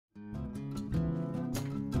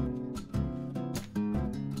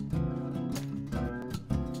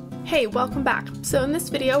Hey, welcome back. So in this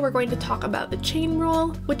video, we're going to talk about the chain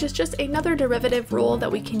rule, which is just another derivative rule that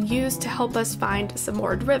we can use to help us find some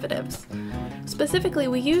more derivatives. Specifically,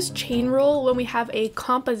 we use chain rule when we have a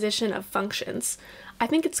composition of functions. I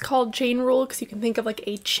think it's called chain rule because you can think of like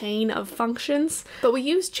a chain of functions, but we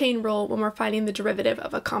use chain rule when we're finding the derivative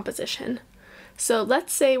of a composition. So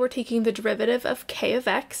let's say we're taking the derivative of k of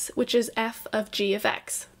x, which is f of g of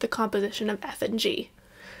x, the composition of f and g.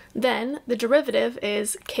 Then the derivative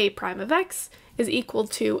is k prime of x is equal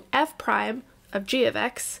to f prime of g of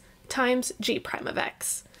x times g prime of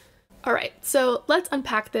x. Alright, so let's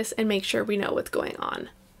unpack this and make sure we know what's going on.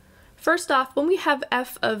 First off, when we have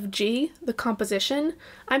f of g, the composition,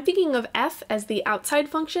 I'm thinking of f as the outside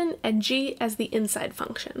function and g as the inside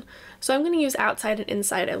function. So I'm going to use outside and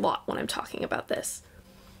inside a lot when I'm talking about this.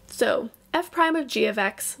 So f prime of g of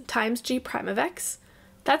x times g prime of x,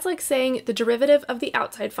 that's like saying the derivative of the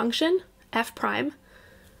outside function, f prime,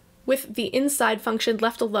 with the inside function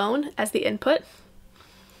left alone as the input.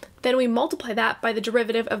 Then we multiply that by the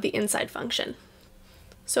derivative of the inside function.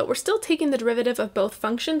 So we're still taking the derivative of both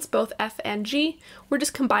functions, both f and g, we're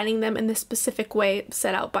just combining them in the specific way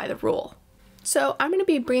set out by the rule. So I'm going to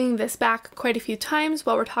be bringing this back quite a few times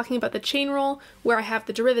while we're talking about the chain rule, where I have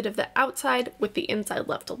the derivative of the outside with the inside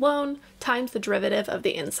left alone times the derivative of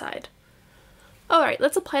the inside. Alright,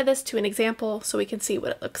 let's apply this to an example so we can see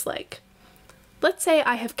what it looks like. Let's say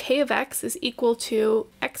I have k of x is equal to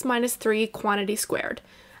x minus 3 quantity squared,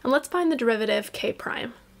 and let's find the derivative k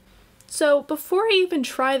prime. So before I even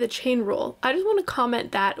try the chain rule, I just want to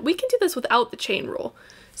comment that we can do this without the chain rule.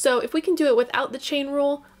 So if we can do it without the chain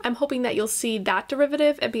rule, I'm hoping that you'll see that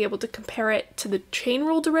derivative and be able to compare it to the chain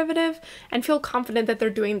rule derivative and feel confident that they're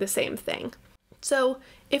doing the same thing. So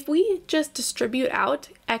if we just distribute out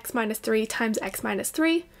x minus 3 times x minus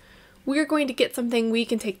 3, we're going to get something we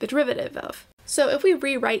can take the derivative of. So if we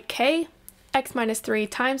rewrite k, x minus 3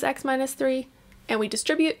 times x minus 3, and we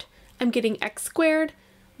distribute, I'm getting x squared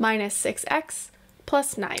minus 6x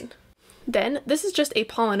plus 9. Then this is just a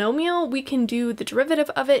polynomial. We can do the derivative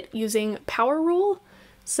of it using power rule.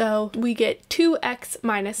 So we get 2x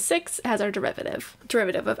minus 6 as our derivative.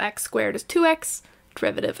 Derivative of x squared is 2x.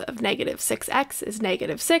 Derivative of negative 6x is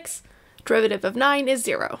negative 6. Derivative of 9 is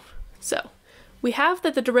 0. So we have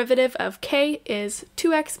that the derivative of k is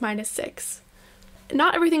 2x minus 6.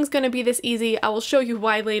 Not everything's going to be this easy. I will show you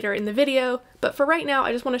why later in the video, but for right now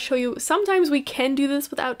I just want to show you sometimes we can do this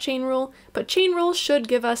without chain rule, but chain rule should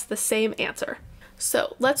give us the same answer.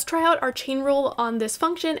 So let's try out our chain rule on this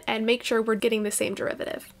function and make sure we're getting the same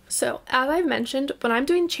derivative. So as I've mentioned, when I'm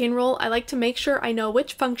doing chain rule, I like to make sure I know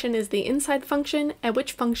which function is the inside function and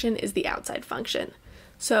which function is the outside function.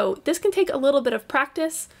 So this can take a little bit of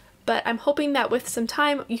practice, but I'm hoping that with some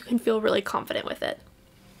time you can feel really confident with it.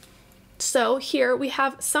 So here we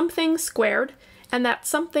have something squared, and that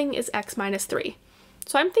something is x minus 3.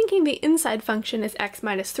 So I'm thinking the inside function is x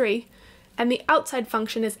minus 3, and the outside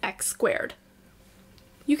function is x squared.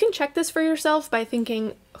 You can check this for yourself by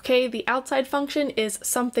thinking, okay, the outside function is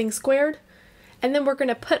something squared, and then we're going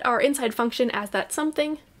to put our inside function as that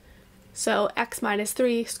something. So x minus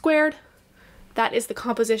 3 squared, that is the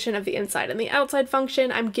composition of the inside and the outside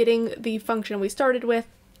function. I'm getting the function we started with,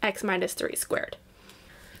 x minus 3 squared.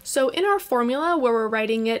 So in our formula where we're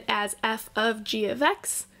writing it as f of g of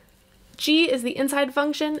x, g is the inside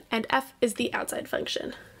function and f is the outside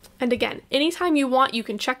function. And again, anytime you want, you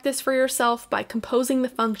can check this for yourself by composing the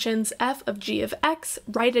functions f of g of x,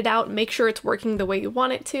 write it out, make sure it's working the way you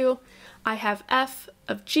want it to. I have f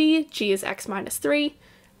of g, g is x minus 3.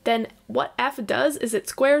 Then what f does is it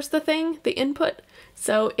squares the thing, the input,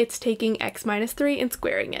 so it's taking x minus 3 and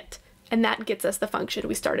squaring it. And that gets us the function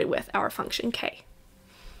we started with, our function k.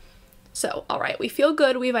 So, alright, we feel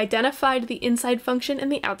good. We've identified the inside function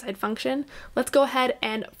and the outside function. Let's go ahead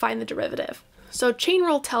and find the derivative. So chain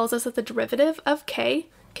rule tells us that the derivative of k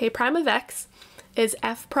prime of x, is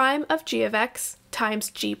f prime of g of x times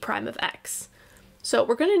g prime of x. So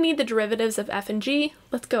we're going to need the derivatives of f and g.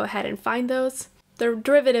 Let's go ahead and find those. The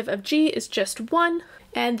derivative of g is just 1,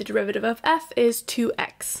 and the derivative of f is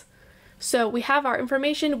 2x. So we have our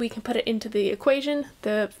information. We can put it into the equation,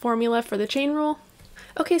 the formula for the chain rule.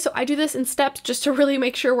 Okay, so I do this in steps just to really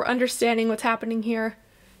make sure we're understanding what's happening here.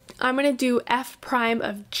 I'm going to do f prime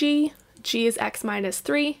of g, g is x minus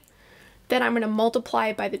 3. Then I'm going to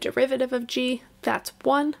multiply by the derivative of g, that's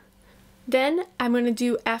 1. Then I'm going to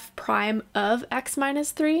do f prime of x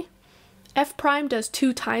minus 3. F prime does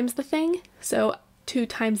 2 times the thing, so 2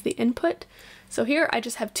 times the input. So here I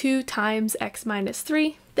just have 2 times x minus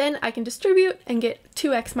 3. Then I can distribute and get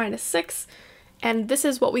 2x minus 6. And this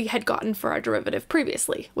is what we had gotten for our derivative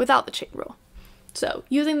previously, without the chain rule. So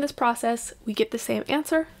using this process, we get the same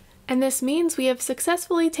answer. And this means we have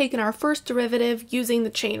successfully taken our first derivative using the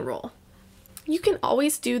chain rule. You can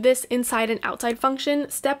always do this inside and outside function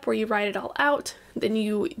step where you write it all out. Then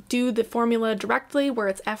you do the formula directly where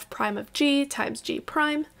it's f prime of g times g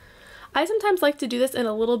prime. I sometimes like to do this in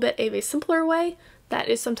a little bit of a simpler way that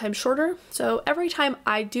is sometimes shorter. So every time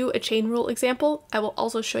I do a chain rule example, I will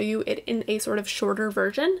also show you it in a sort of shorter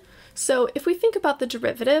version. So if we think about the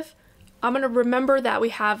derivative, I'm going to remember that we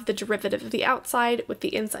have the derivative of the outside with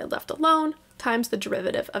the inside left alone times the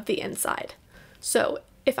derivative of the inside. So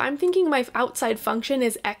if I'm thinking my outside function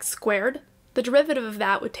is x squared, the derivative of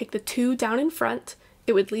that would take the 2 down in front,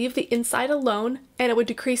 it would leave the inside alone, and it would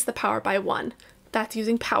decrease the power by 1. That's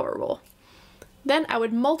using power rule. Then I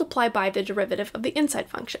would multiply by the derivative of the inside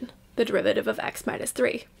function, the derivative of x minus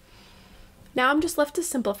 3. Now I'm just left to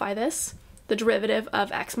simplify this. The derivative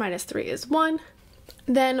of x minus 3 is 1.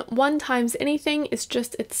 Then 1 times anything is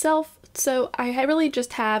just itself, so I really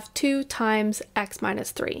just have 2 times x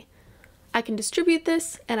minus 3. I can distribute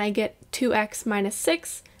this and I get 2x minus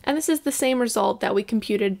 6, and this is the same result that we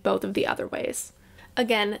computed both of the other ways.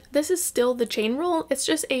 Again, this is still the chain rule, it's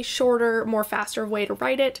just a shorter, more faster way to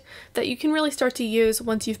write it that you can really start to use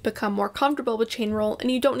once you've become more comfortable with chain rule and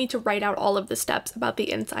you don't need to write out all of the steps about the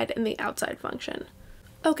inside and the outside function.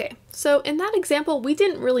 Okay, so in that example, we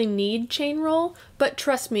didn't really need chain rule, but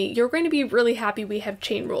trust me, you're going to be really happy we have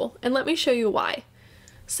chain rule, and let me show you why.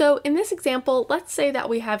 So in this example, let's say that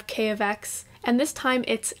we have k of x, and this time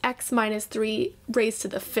it's x minus 3 raised to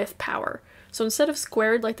the 5th power. So instead of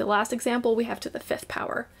squared like the last example, we have to the 5th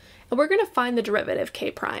power. And we're going to find the derivative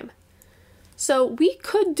k prime. So we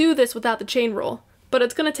could do this without the chain rule, but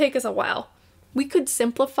it's going to take us a while. We could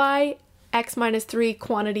simplify x minus 3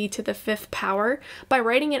 quantity to the 5th power by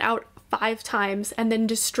writing it out 5 times and then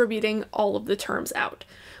distributing all of the terms out.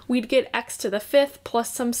 We'd get x to the 5th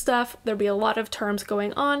plus some stuff, there'd be a lot of terms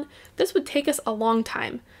going on. This would take us a long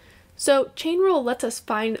time. So chain rule lets us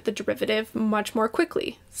find the derivative much more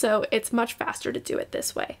quickly, so it's much faster to do it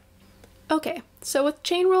this way. Okay, so with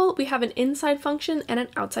chain rule, we have an inside function and an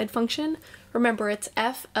outside function. Remember, it's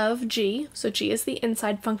f of g, so g is the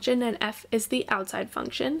inside function and f is the outside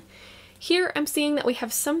function. Here I'm seeing that we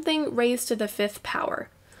have something raised to the 5th power.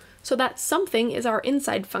 So that something is our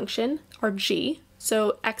inside function, our g,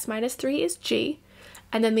 so x minus 3 is g,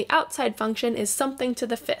 and then the outside function is something to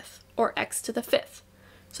the 5th, or x to the 5th.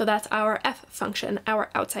 So that's our f function,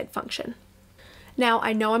 our outside function. Now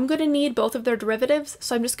I know I'm going to need both of their derivatives,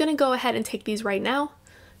 so I'm just going to go ahead and take these right now.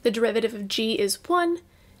 The derivative of g is 1,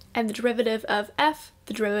 and the derivative of f,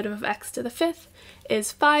 the derivative of x to the 5th,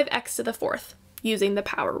 is 5x to the 4th, using the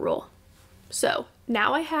power rule. So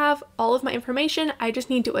now I have all of my information, I just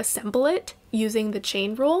need to assemble it using the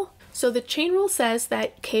chain rule. So the chain rule says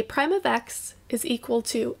that k prime of x is equal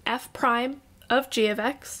to f prime of g of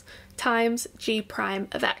x times g prime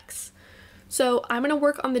of x. So I'm going to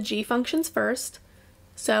work on the g functions first.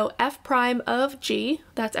 So f prime of g,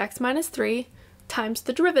 that's x minus 3, times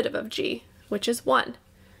the derivative of g, which is 1.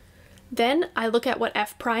 Then I look at what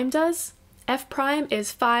f prime does. F prime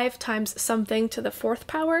is 5 times something to the 4th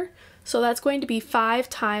power, so that's going to be 5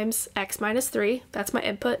 times x minus 3, that's my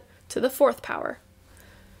input, to the 4th power.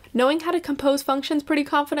 Knowing how to compose functions pretty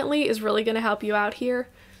confidently is really going to help you out here.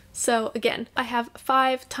 So again, I have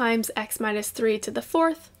 5 times x minus 3 to the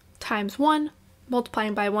 4th times 1.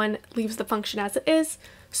 Multiplying by 1 leaves the function as it is,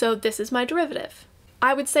 so this is my derivative.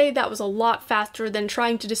 I would say that was a lot faster than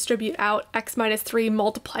trying to distribute out x minus 3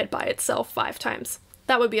 multiplied by itself 5 times.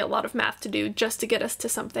 That would be a lot of math to do just to get us to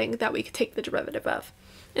something that we could take the derivative of.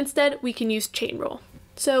 Instead, we can use chain rule.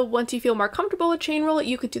 So once you feel more comfortable with chain rule,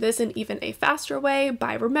 you could do this in even a faster way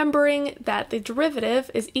by remembering that the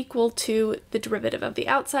derivative is equal to the derivative of the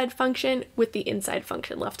outside function with the inside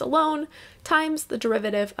function left alone times the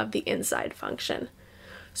derivative of the inside function.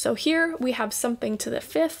 So here we have something to the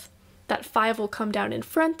 5th, that 5 will come down in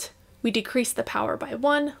front, we decrease the power by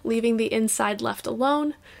 1, leaving the inside left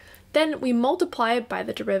alone, then we multiply by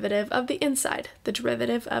the derivative of the inside, the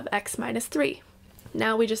derivative of x minus 3.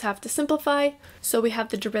 Now we just have to simplify, so we have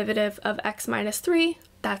the derivative of x minus 3,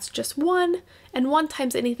 that's just 1, and 1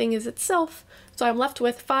 times anything is itself, so I'm left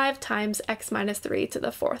with 5 times x minus 3 to the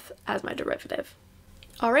 4th as my derivative.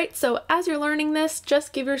 Alright, so as you're learning this,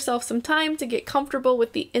 just give yourself some time to get comfortable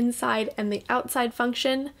with the inside and the outside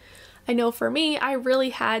function. I know for me, I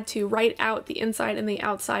really had to write out the inside and the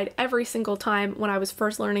outside every single time when I was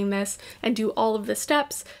first learning this and do all of the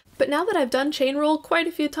steps, but now that I've done chain rule quite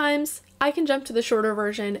a few times, I can jump to the shorter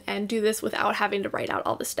version and do this without having to write out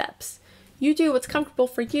all the steps. You do what's comfortable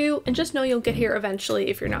for you, and just know you'll get here eventually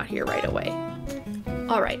if you're not here right away.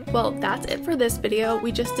 Alright, well that's it for this video.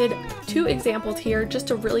 We just did 2 examples here just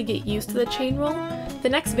to really get used to the chain rule. The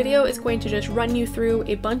next video is going to just run you through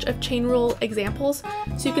a bunch of chain rule examples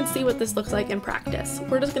so you can see what this looks like in practice.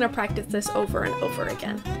 We're just going to practice this over and over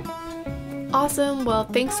again. Awesome, well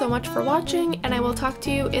thanks so much for watching, and I will talk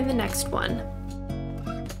to you in the next one.